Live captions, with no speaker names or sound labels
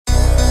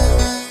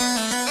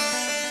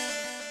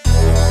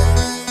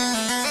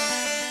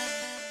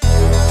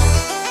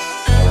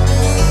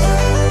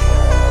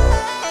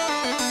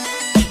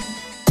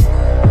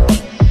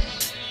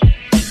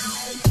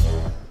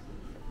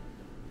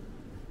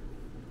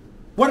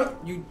What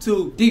up,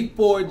 YouTube?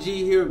 D4G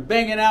here,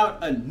 banging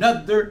out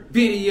another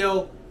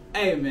video.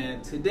 Hey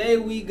man, today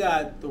we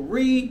got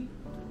 3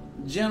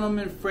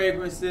 gentleman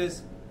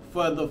fragrances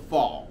for the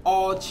fall.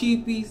 All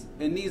cheapies,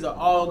 and these are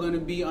all gonna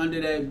be under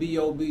that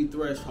BOB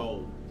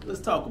threshold. Let's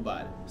talk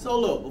about it. So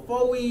look,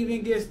 before we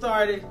even get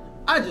started,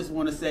 I just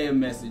want to say a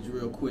message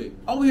real quick.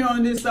 Over here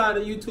on this side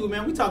of YouTube,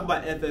 man, we talk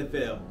about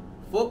FFL,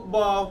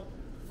 football,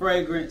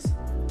 fragrance,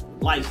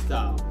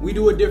 lifestyle. We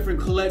do a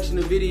different collection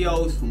of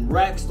videos from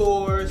rack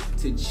stores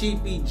to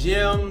cheapy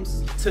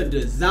gems to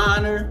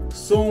designer.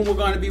 Soon we're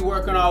going to be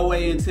working our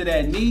way into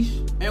that niche,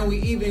 and we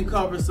even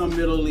cover some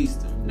Middle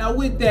Eastern. Now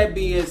with that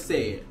being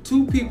said,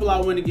 2 people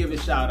I want to give a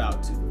shout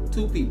out to.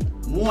 2 people.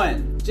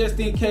 1, just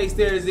in case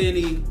there's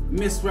any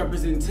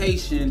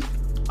misrepresentation,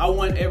 I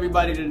want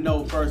everybody to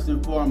know first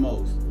and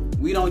foremost,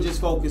 we don't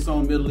just focus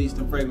on Middle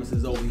Eastern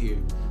fragrances over here.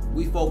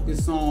 We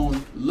focus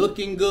on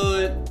looking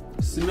good,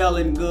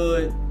 smelling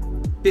good,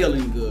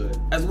 feeling good,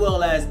 as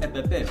well as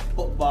FFF,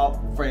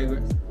 football,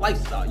 fragrance,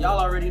 lifestyle. Y'all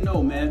already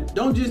know, man.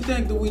 Don't just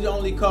think that we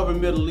only cover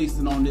Middle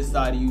Eastern on this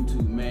side of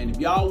YouTube, man. If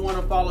y'all want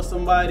to follow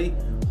somebody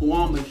who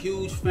I'm a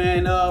huge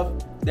fan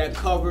of that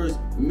covers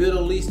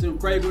Middle Eastern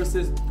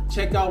fragrances,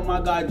 check out my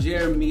guy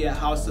Jeremy at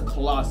House of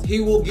Colossus. He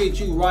will get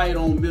you right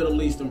on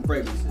Middle Eastern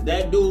fragrances.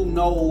 That dude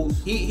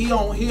knows, he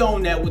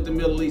on that with the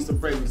Middle Eastern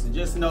fragrances.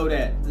 Just know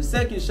that. The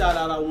second shout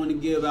out I want to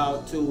give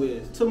out to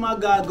is to my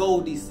guy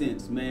Goldie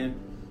Sense, man.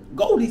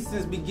 Goldie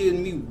Sense be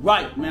getting me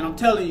right, man. I'm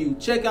telling you,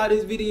 check out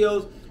his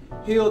videos.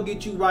 He'll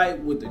get you right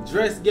with the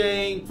dress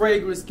game,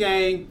 fragrance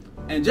game.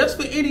 And just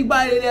for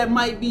anybody that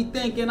might be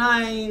thinking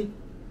I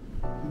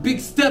ain't big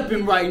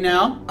stepping right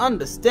now,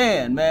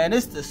 understand, man,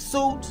 it's the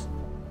suit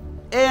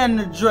and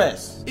the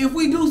dress. If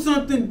we do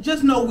something,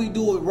 just know we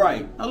do it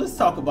right. Now let's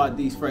talk about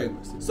these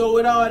fragrances. So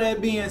with all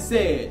that being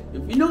said,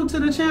 if you're new to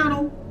the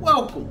channel,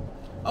 welcome.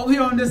 Over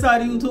here on this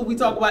side of YouTube, we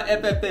talk about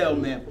FFL,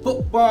 man.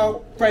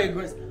 Football,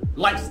 fragrance,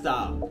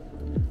 lifestyle.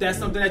 If that's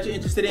something that you're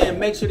interested in,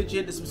 make sure that you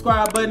hit the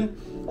subscribe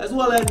button, as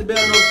well as the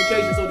bell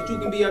notification so that you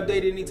can be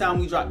updated anytime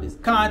we drop this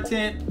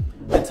content.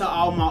 And to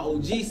all my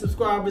OG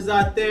subscribers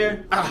out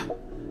there,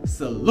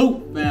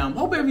 salute, fam.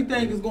 Hope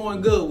everything is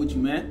going good with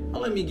you, man. Now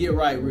let me get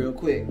right real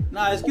quick.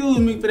 Now, excuse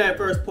me for that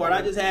first part.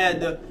 I just had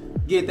to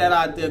get that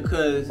out there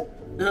because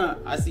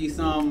I see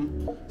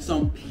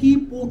some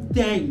people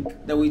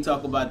think that we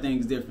talk about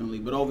things differently.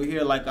 But over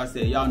here, like I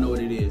said, y'all know what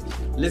it is.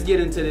 Let's get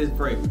into this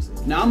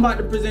fragrances. Now, I'm about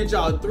to present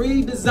y'all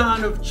 3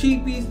 designer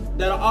cheapies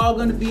that are all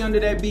going to be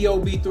under that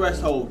BOB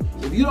threshold.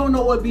 If you don't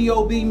know what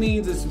BOB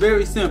means, it's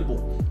very simple.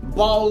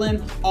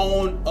 Balling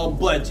on a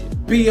budget.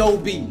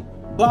 BOB.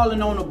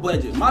 Balling on a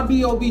budget. My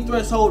BOB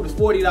threshold is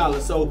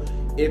 $40. So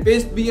if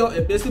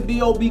it's a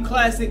BOB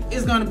classic,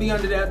 it's gonna be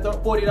under that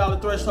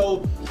 $40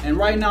 threshold. And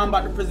right now I'm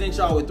about to present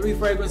y'all with 3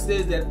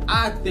 fragrances that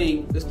I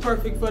think is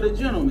perfect for the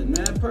gentleman,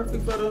 man.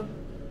 Perfect for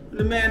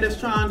the man that's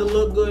trying to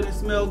look good and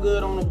smell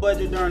good on a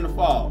budget during the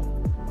fall.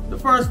 The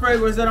first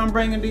fragrance that I'm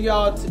bringing to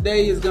y'all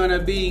today is gonna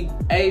be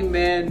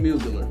A-Man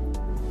Mugler.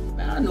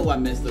 Man, I know I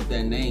messed up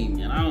that name,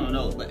 man. I don't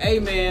know, but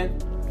A-Man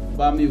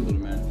by Mugler,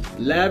 man.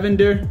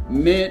 Lavender,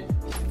 mint,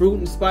 fruit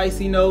and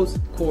spicy notes,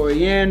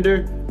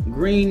 coriander,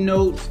 green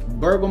notes,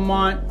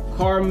 bergamot,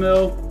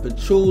 caramel,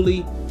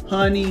 patchouli,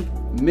 honey,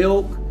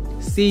 milk,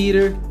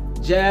 cedar,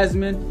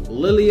 jasmine,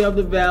 lily of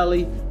the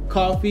valley,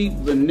 coffee,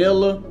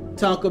 vanilla,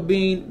 tonka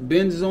bean,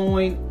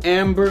 benzoin,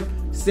 amber,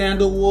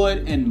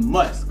 sandalwood, and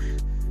musk.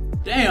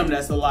 Damn,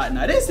 that's a lot.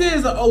 Now, this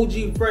is an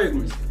OG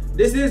fragrance.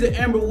 This is an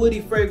amber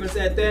woody fragrance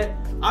at that.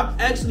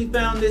 I've actually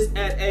found this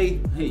at a,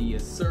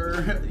 yes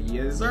sir,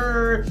 yes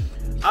sir.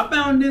 I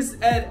found this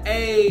at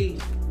a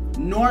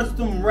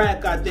Nordstrom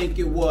rack, I think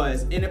it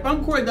was. And if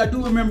I'm correct, I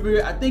do remember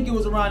it. I think it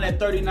was around that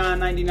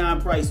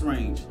 $39.99 price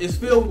range. It's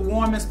filled with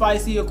warm and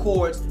spicy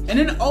accords. And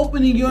in the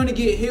opening, you're gonna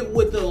get hit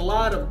with a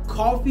lot of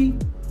coffee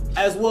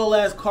as well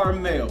as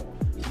caramel.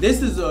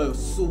 This is a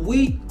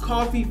sweet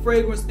coffee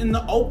fragrance in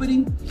the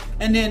opening.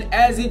 And then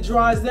as it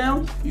dries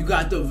down, you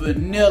got the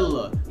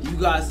vanilla, you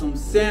got some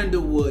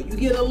sandalwood, you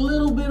get a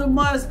little bit of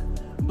musk,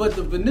 but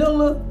the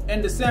vanilla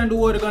and the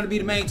sandalwood are gonna be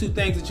the main 2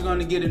 things that you're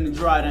gonna get in the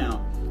dry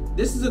down.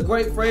 This is a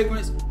great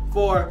fragrance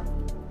for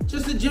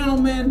just a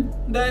gentleman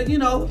that, you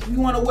know, if you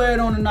want to wear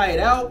it on a night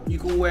out, you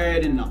can wear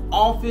it in the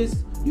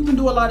office. You can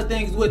do a lot of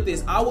things with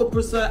this. I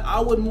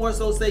would more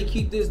so say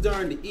keep this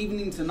during the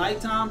evening to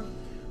nighttime.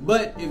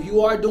 But if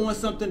you are doing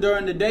something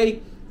during the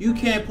day, you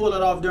can pull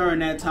it off during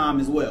that time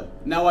as well.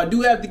 Now, I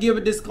do have to give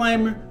a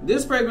disclaimer.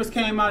 This fragrance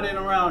came out in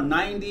around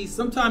 90s,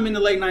 sometime in the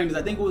late 90s.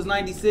 I think it was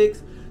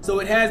 96. So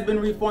it has been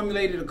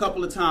reformulated a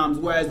couple of times,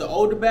 whereas the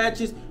older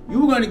batches, you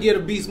were going to get a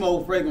beast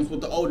mode fragrance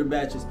with the older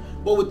batches.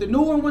 But with the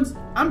newer ones,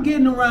 I'm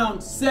getting around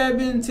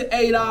 7 to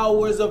 8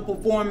 hours of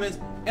performance,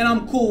 and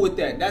I'm cool with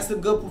that. That's a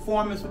good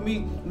performance for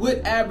me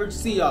with average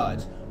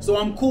sillage. So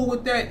I'm cool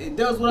with that. It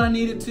does what I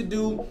need it to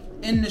do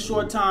in the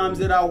short times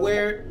that I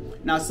wear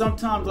it. Now,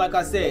 sometimes, like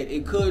I said,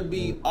 it could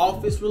be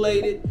office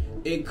related,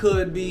 it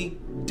could be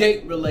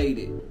date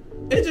related.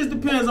 It just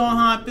depends on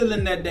how I'm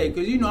feeling that day.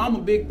 Because, you know, I'm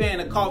a big fan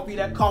of coffee.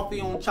 That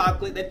coffee on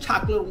chocolate, that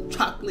chocolate on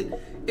chocolate.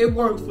 It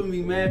works for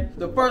me, man.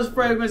 The first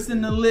fragrance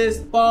in the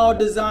list, fall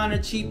designer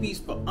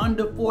cheapies for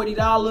under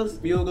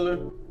 $40. Bugler.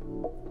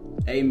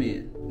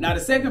 Amen. Now, the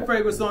second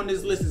fragrance on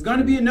this list is going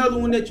to be another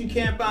one that you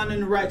can't find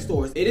in the rack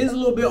stores. It is a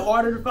little bit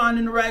harder to find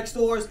in the rack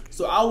stores,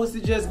 so I would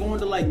suggest going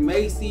to like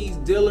Macy's,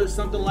 Dillard's,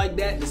 something like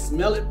that to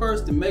smell it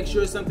first to make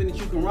sure it's something that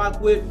you can rock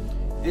with.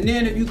 And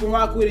then if you can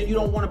rock with it, you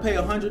don't want to pay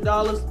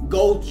 $100,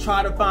 go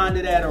try to find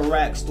it at a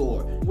rack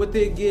store. With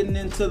it getting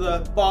into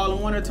the fall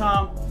and winter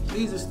time,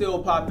 these are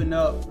still popping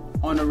up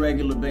on a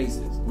regular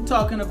basis. We're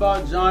talking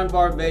about John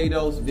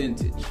Barbados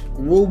Vintage.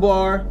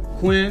 Rhubarb,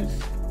 quince,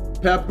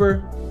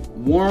 pepper,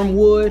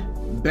 wormwood,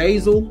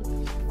 basil,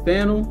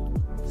 fennel,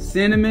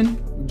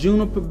 cinnamon,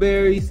 juniper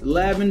berries,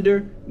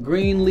 lavender,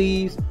 green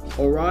leaves,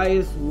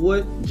 orris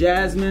wood,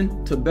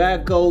 jasmine,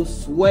 tobacco,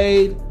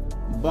 suede,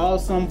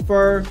 balsam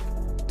fir,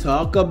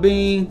 tonka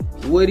bean,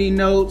 woody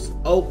notes,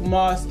 oak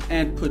moss,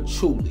 and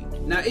patchouli.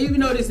 Now, even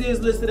though this is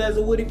listed as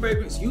a woody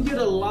fragrance, you get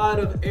a lot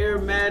of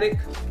aromatic.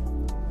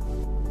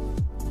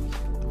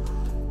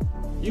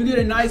 You get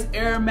a nice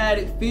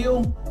aromatic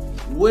feel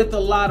with a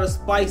lot of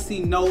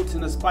spicy notes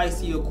and a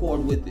spicy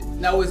accord with it.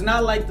 Now, it's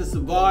not like the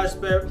Sauvage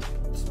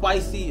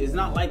spicy. It's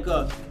not like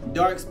a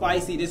dark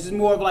spicy. This is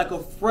more of like a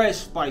fresh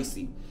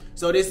spicy.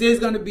 So this is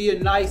going to be a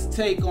nice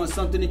take on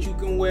something that you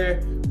can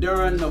wear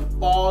during the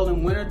fall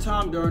and winter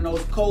time, during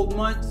those cold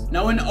months.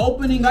 Now, in the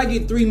opening, I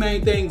get three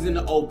main things in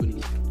the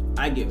opening.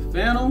 I get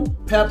fennel,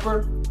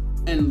 pepper,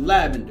 and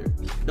lavender.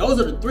 Those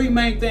are the three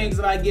main things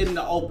that I get in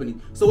the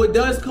opening. So it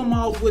does come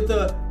off with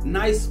a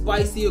nice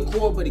spicy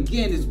accord, but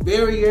again, it's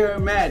very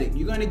aromatic.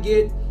 You're gonna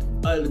get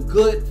a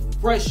good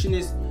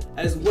freshness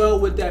as well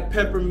with that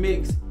pepper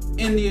mix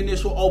in the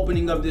initial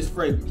opening of this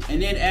fragrance.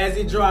 And then as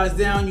it dries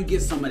down, you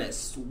get some of that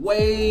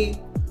suede,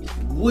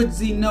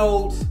 woodsy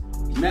notes.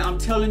 Man, I'm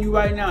telling you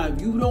right now,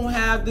 if you don't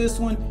have this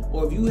one,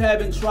 or if you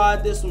haven't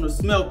tried this one to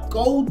smell,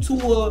 go to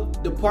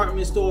a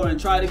department store and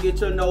try to get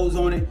your nose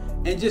on it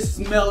and just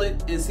smell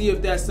it and see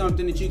if that's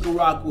something that you can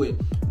rock with.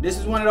 This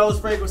is one of those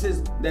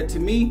fragrances that to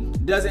me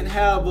doesn't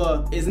have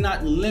is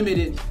not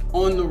limited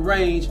on the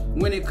range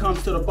when it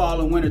comes to the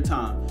fall and winter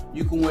time.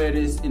 You can wear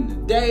this in the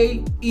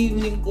day,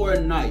 evening, or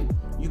night.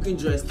 You can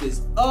dress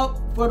this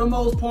up for the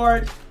most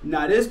part.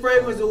 Now this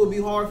fragrance, it would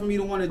be hard for me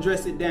to want to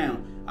dress it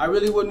down. I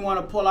really wouldn't want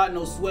to pull out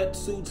no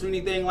sweatsuits or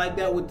anything like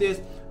that with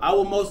this. I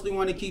would mostly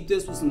want to keep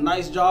this with some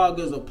nice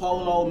joggers, a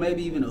polo,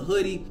 maybe even a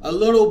hoodie. A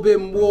little bit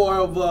more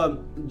of a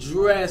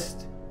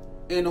dressed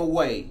in a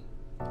way.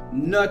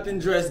 Nothing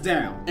dressed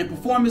down. And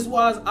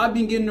performance-wise, I've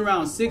been getting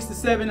around 6 to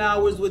 7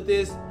 hours with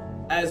this,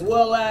 as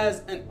well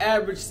as an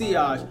average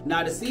sillage.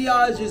 Now the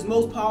sillage is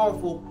most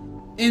powerful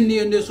in the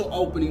initial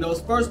opening.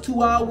 Those first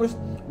 2 hours,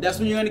 that's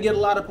when you're going to get a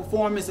lot of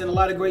performance and a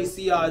lot of great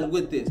sillage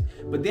with this.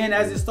 But then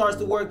as it starts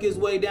to work its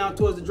way down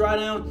towards the dry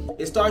down,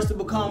 it starts to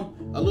become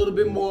a little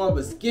bit more of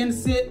a skin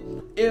sit,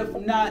 if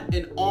not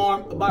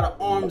about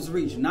an arm's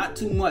reach, not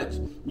too much.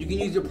 You can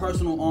use your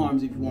personal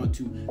arms if you want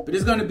to, but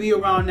it's going to be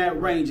around that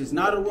range. It's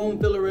not a room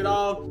filler at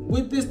all.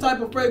 With this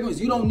type of fragrance,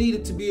 you don't need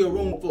it to be a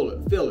room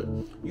filler.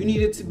 You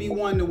need it to be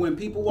one that when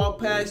people walk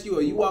past you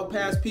or you walk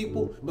past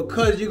people,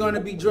 because you're going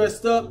to be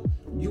dressed up,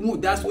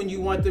 that's when you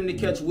want them to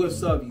catch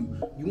whiffs of you.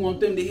 You want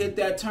them to hit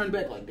that turn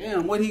back like,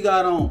 damn, what he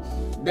got on?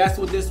 That's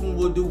what this one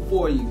will do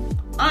for you.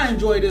 I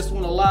enjoy this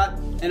one a lot,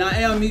 and I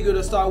am eager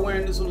to start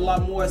wearing this one a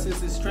lot more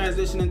since it's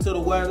transitioning to the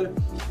weather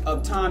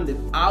of time that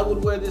I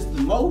would wear this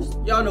the most.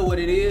 Y'all know what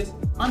it is.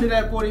 Under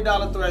that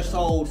 $40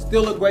 threshold,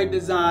 still a great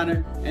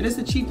designer, and it's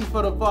a cheapie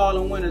for the fall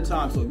and winter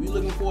time. So if you're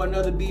looking for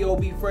another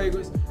B.O.B.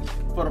 fragrance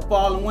for the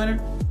fall and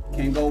winter,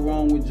 can't go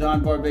wrong with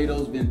John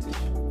Barbados Vintage.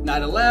 Now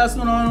the last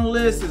one on the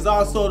list is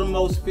also the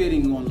most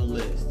fitting on the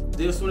list.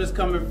 This one is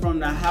coming from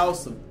the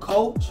house of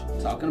Coach.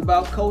 Talking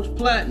about Coach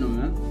Platinum,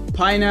 man.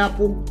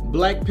 Pineapple,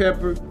 black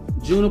pepper,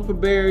 juniper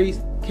berries,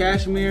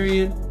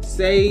 cashmerian,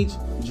 sage,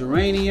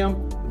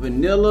 geranium,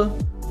 vanilla,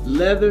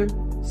 leather,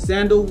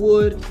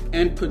 sandalwood,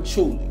 and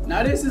patchouli.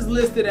 Now this is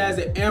listed as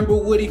an amber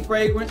woody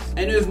fragrance,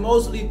 and it's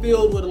mostly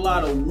filled with a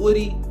lot of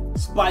woody,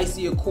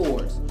 spicy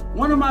accords.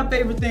 One of my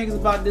favorite things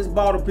about this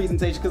bottle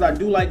presentation, because I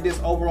do like this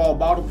overall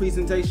bottle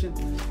presentation,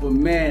 but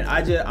man,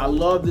 I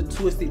love the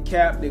twisted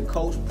cap that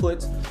Coach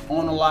puts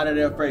on a lot of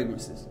their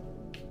fragrances.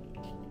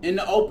 In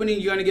the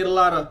opening, you're gonna get a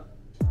lot of,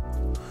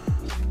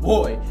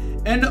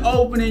 in the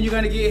opening, you're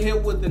gonna get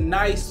hit with a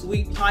nice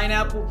sweet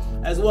pineapple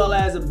as well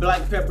as a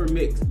black pepper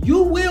mix.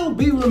 You will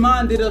be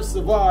reminded of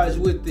Sauvage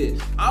with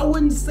this. I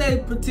wouldn't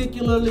say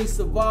particularly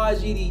Sauvage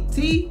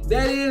EDT.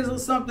 That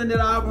is something that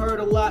I've heard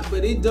a lot,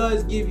 but it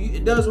does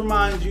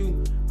remind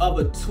you of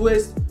a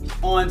twist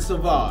on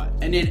Sauvage.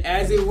 And then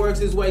as it works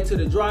its way to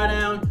the dry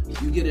down,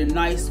 you get a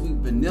nice sweet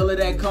vanilla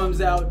that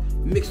comes out,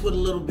 mixed with a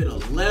little bit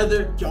of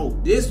leather. Yo,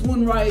 this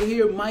one right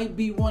here might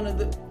be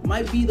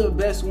the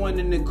best one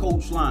in the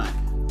Coach line.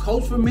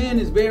 Coach for men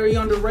is very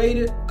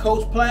underrated.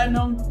 Coach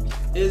Platinum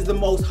is the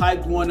most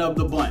hyped one of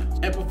the bunch.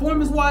 And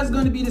performance-wise, it's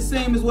going to be the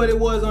same as what it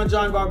was on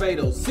John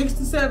Barbados. 6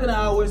 to 7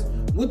 hours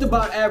with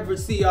about average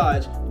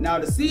sillage. Now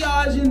the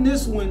sillage in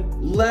this one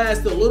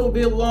lasts a little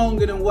bit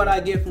longer than what I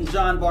get from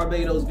John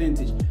Barbados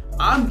Vintage.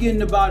 I'm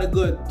getting about a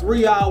good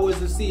 3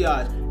 hours of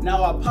sillage.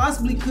 Now I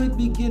possibly could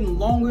be getting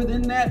longer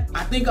than that.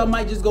 I think I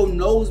might just go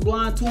nose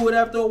blind to it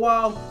after a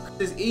while.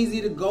 It's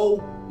easy to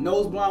go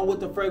nose blind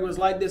with a fragrance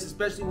like this,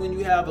 especially when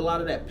you have a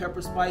lot of that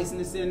pepper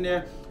spiciness in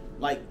there.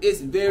 Like, it's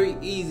very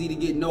easy to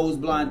get nose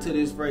blind to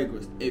this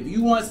fragrance. If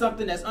you want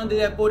something that's under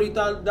that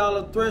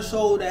 $40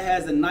 threshold that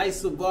has a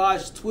nice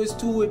Sauvage twist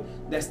to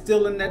it, that's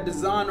still in that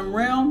designer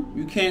realm,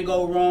 you can't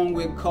go wrong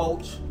with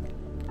Coach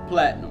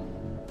Platinum.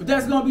 But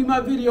that's gonna be my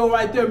video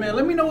right there, man.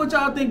 Let me know what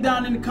y'all think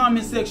down in the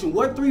comment section.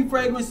 What 3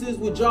 fragrances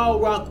would y'all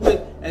rock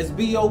with as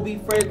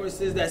BOB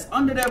fragrances that's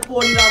under that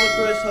 $40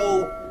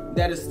 threshold,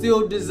 that is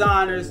still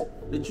designers,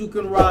 that you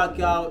can rock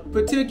out,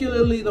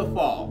 particularly the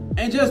fall?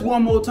 And just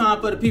one more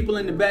time for the people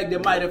in the back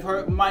that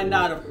might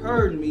not have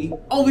heard me.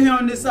 Over here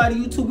on this side of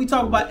YouTube, we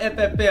talk about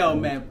FFL,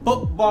 man.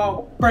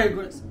 Football,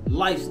 fragrance,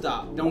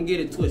 lifestyle. Don't get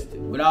it twisted.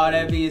 With all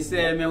that being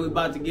said, man, we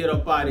about to get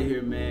up out of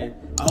here, man.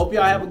 I hope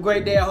y'all have a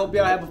great day. I hope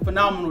y'all have a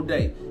phenomenal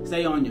day.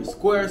 Stay on your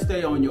square,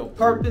 stay on your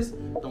purpose.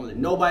 Don't let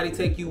nobody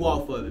take you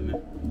off of it,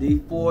 man.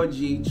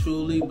 D4G,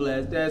 truly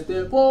blessed. That's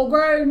the full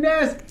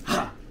greatness.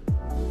 Ha!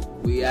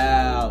 We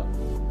out.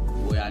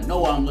 Boy, I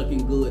know I'm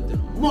looking good to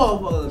the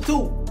motherfucker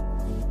too.